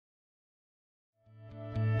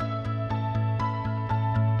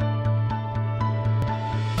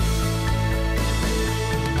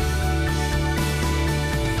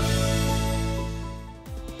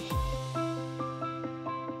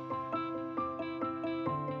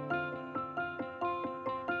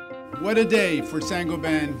What a day for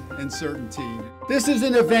Saint-Gobain and CertainTeed. This is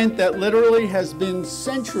an event that literally has been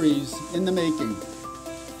centuries in the making.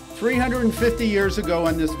 350 years ago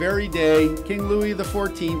on this very day, King Louis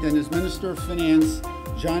XIV and his Minister of Finance,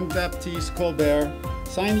 Jean-Baptiste Colbert,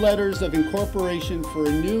 signed letters of incorporation for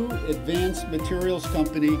a new advanced materials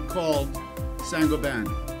company called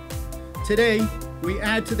Saint-Gobain. Today, we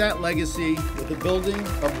add to that legacy with a building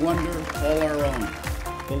of wonder all our own.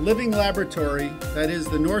 The living laboratory that is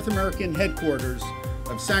the North American headquarters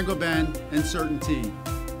of Saint-Gobain and CertainTeed.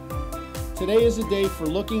 Today is a day for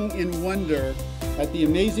looking in wonder at the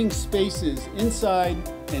amazing spaces inside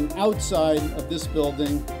and outside of this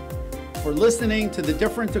building, for listening to the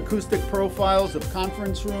different acoustic profiles of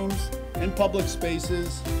conference rooms and public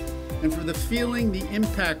spaces, and for the feeling the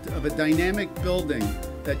impact of a dynamic building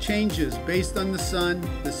that changes based on the sun,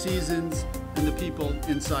 the seasons, and the people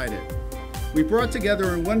inside it. We brought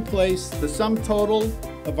together in one place the sum total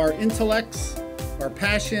of our intellects, our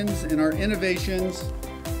passions, and our innovations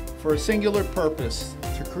for a singular purpose: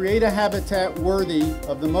 to create a habitat worthy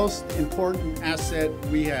of the most important asset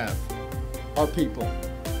we have, our people.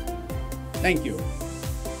 Thank you.